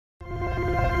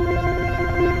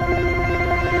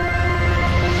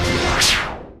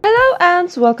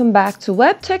friends, welcome back to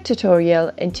Webtech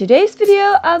Tutorial. In today's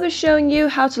video, I'll be showing you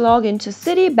how to log into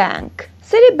Citibank.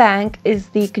 Citibank is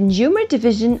the consumer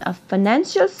division of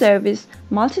financial service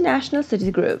multinational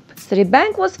Citigroup.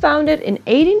 Citibank was founded in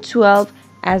 1812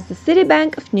 as the Citi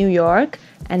Bank of New York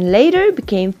and later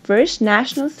became First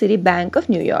National City Bank of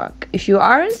New York. If you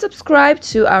aren't subscribed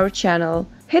to our channel,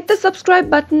 hit the subscribe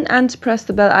button and press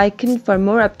the bell icon for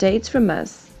more updates from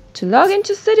us. To log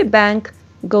into Citibank,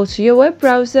 go to your web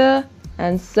browser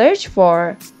and search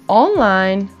for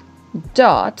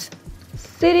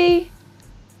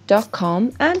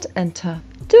online.citi.com and enter.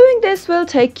 Doing this will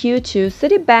take you to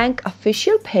Citibank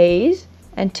official page.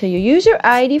 Enter your user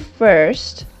ID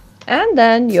first and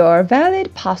then your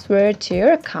valid password to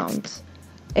your account.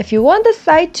 If you want the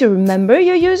site to remember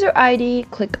your user ID,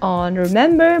 click on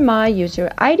Remember My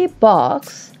User ID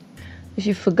box. If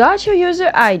you forgot your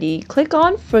user ID, click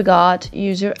on Forgot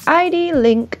User ID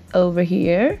link over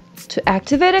here. To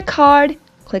activate a card,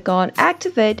 click on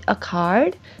Activate a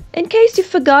card. In case you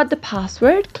forgot the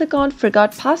password, click on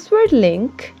Forgot Password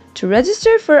link. To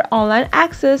register for online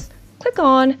access, click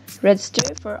on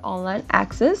Register for online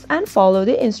access and follow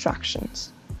the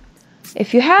instructions.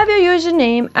 If you have your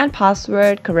username and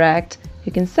password correct,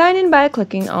 you can sign in by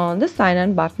clicking on the Sign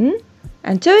In button,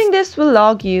 and doing this will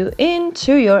log you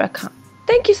into your account.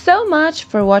 Thank you so much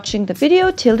for watching the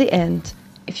video till the end.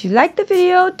 If you liked the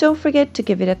video, don't forget to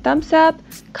give it a thumbs up,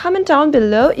 comment down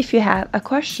below if you have a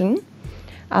question.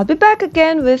 I'll be back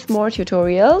again with more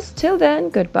tutorials. Till then,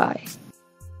 goodbye.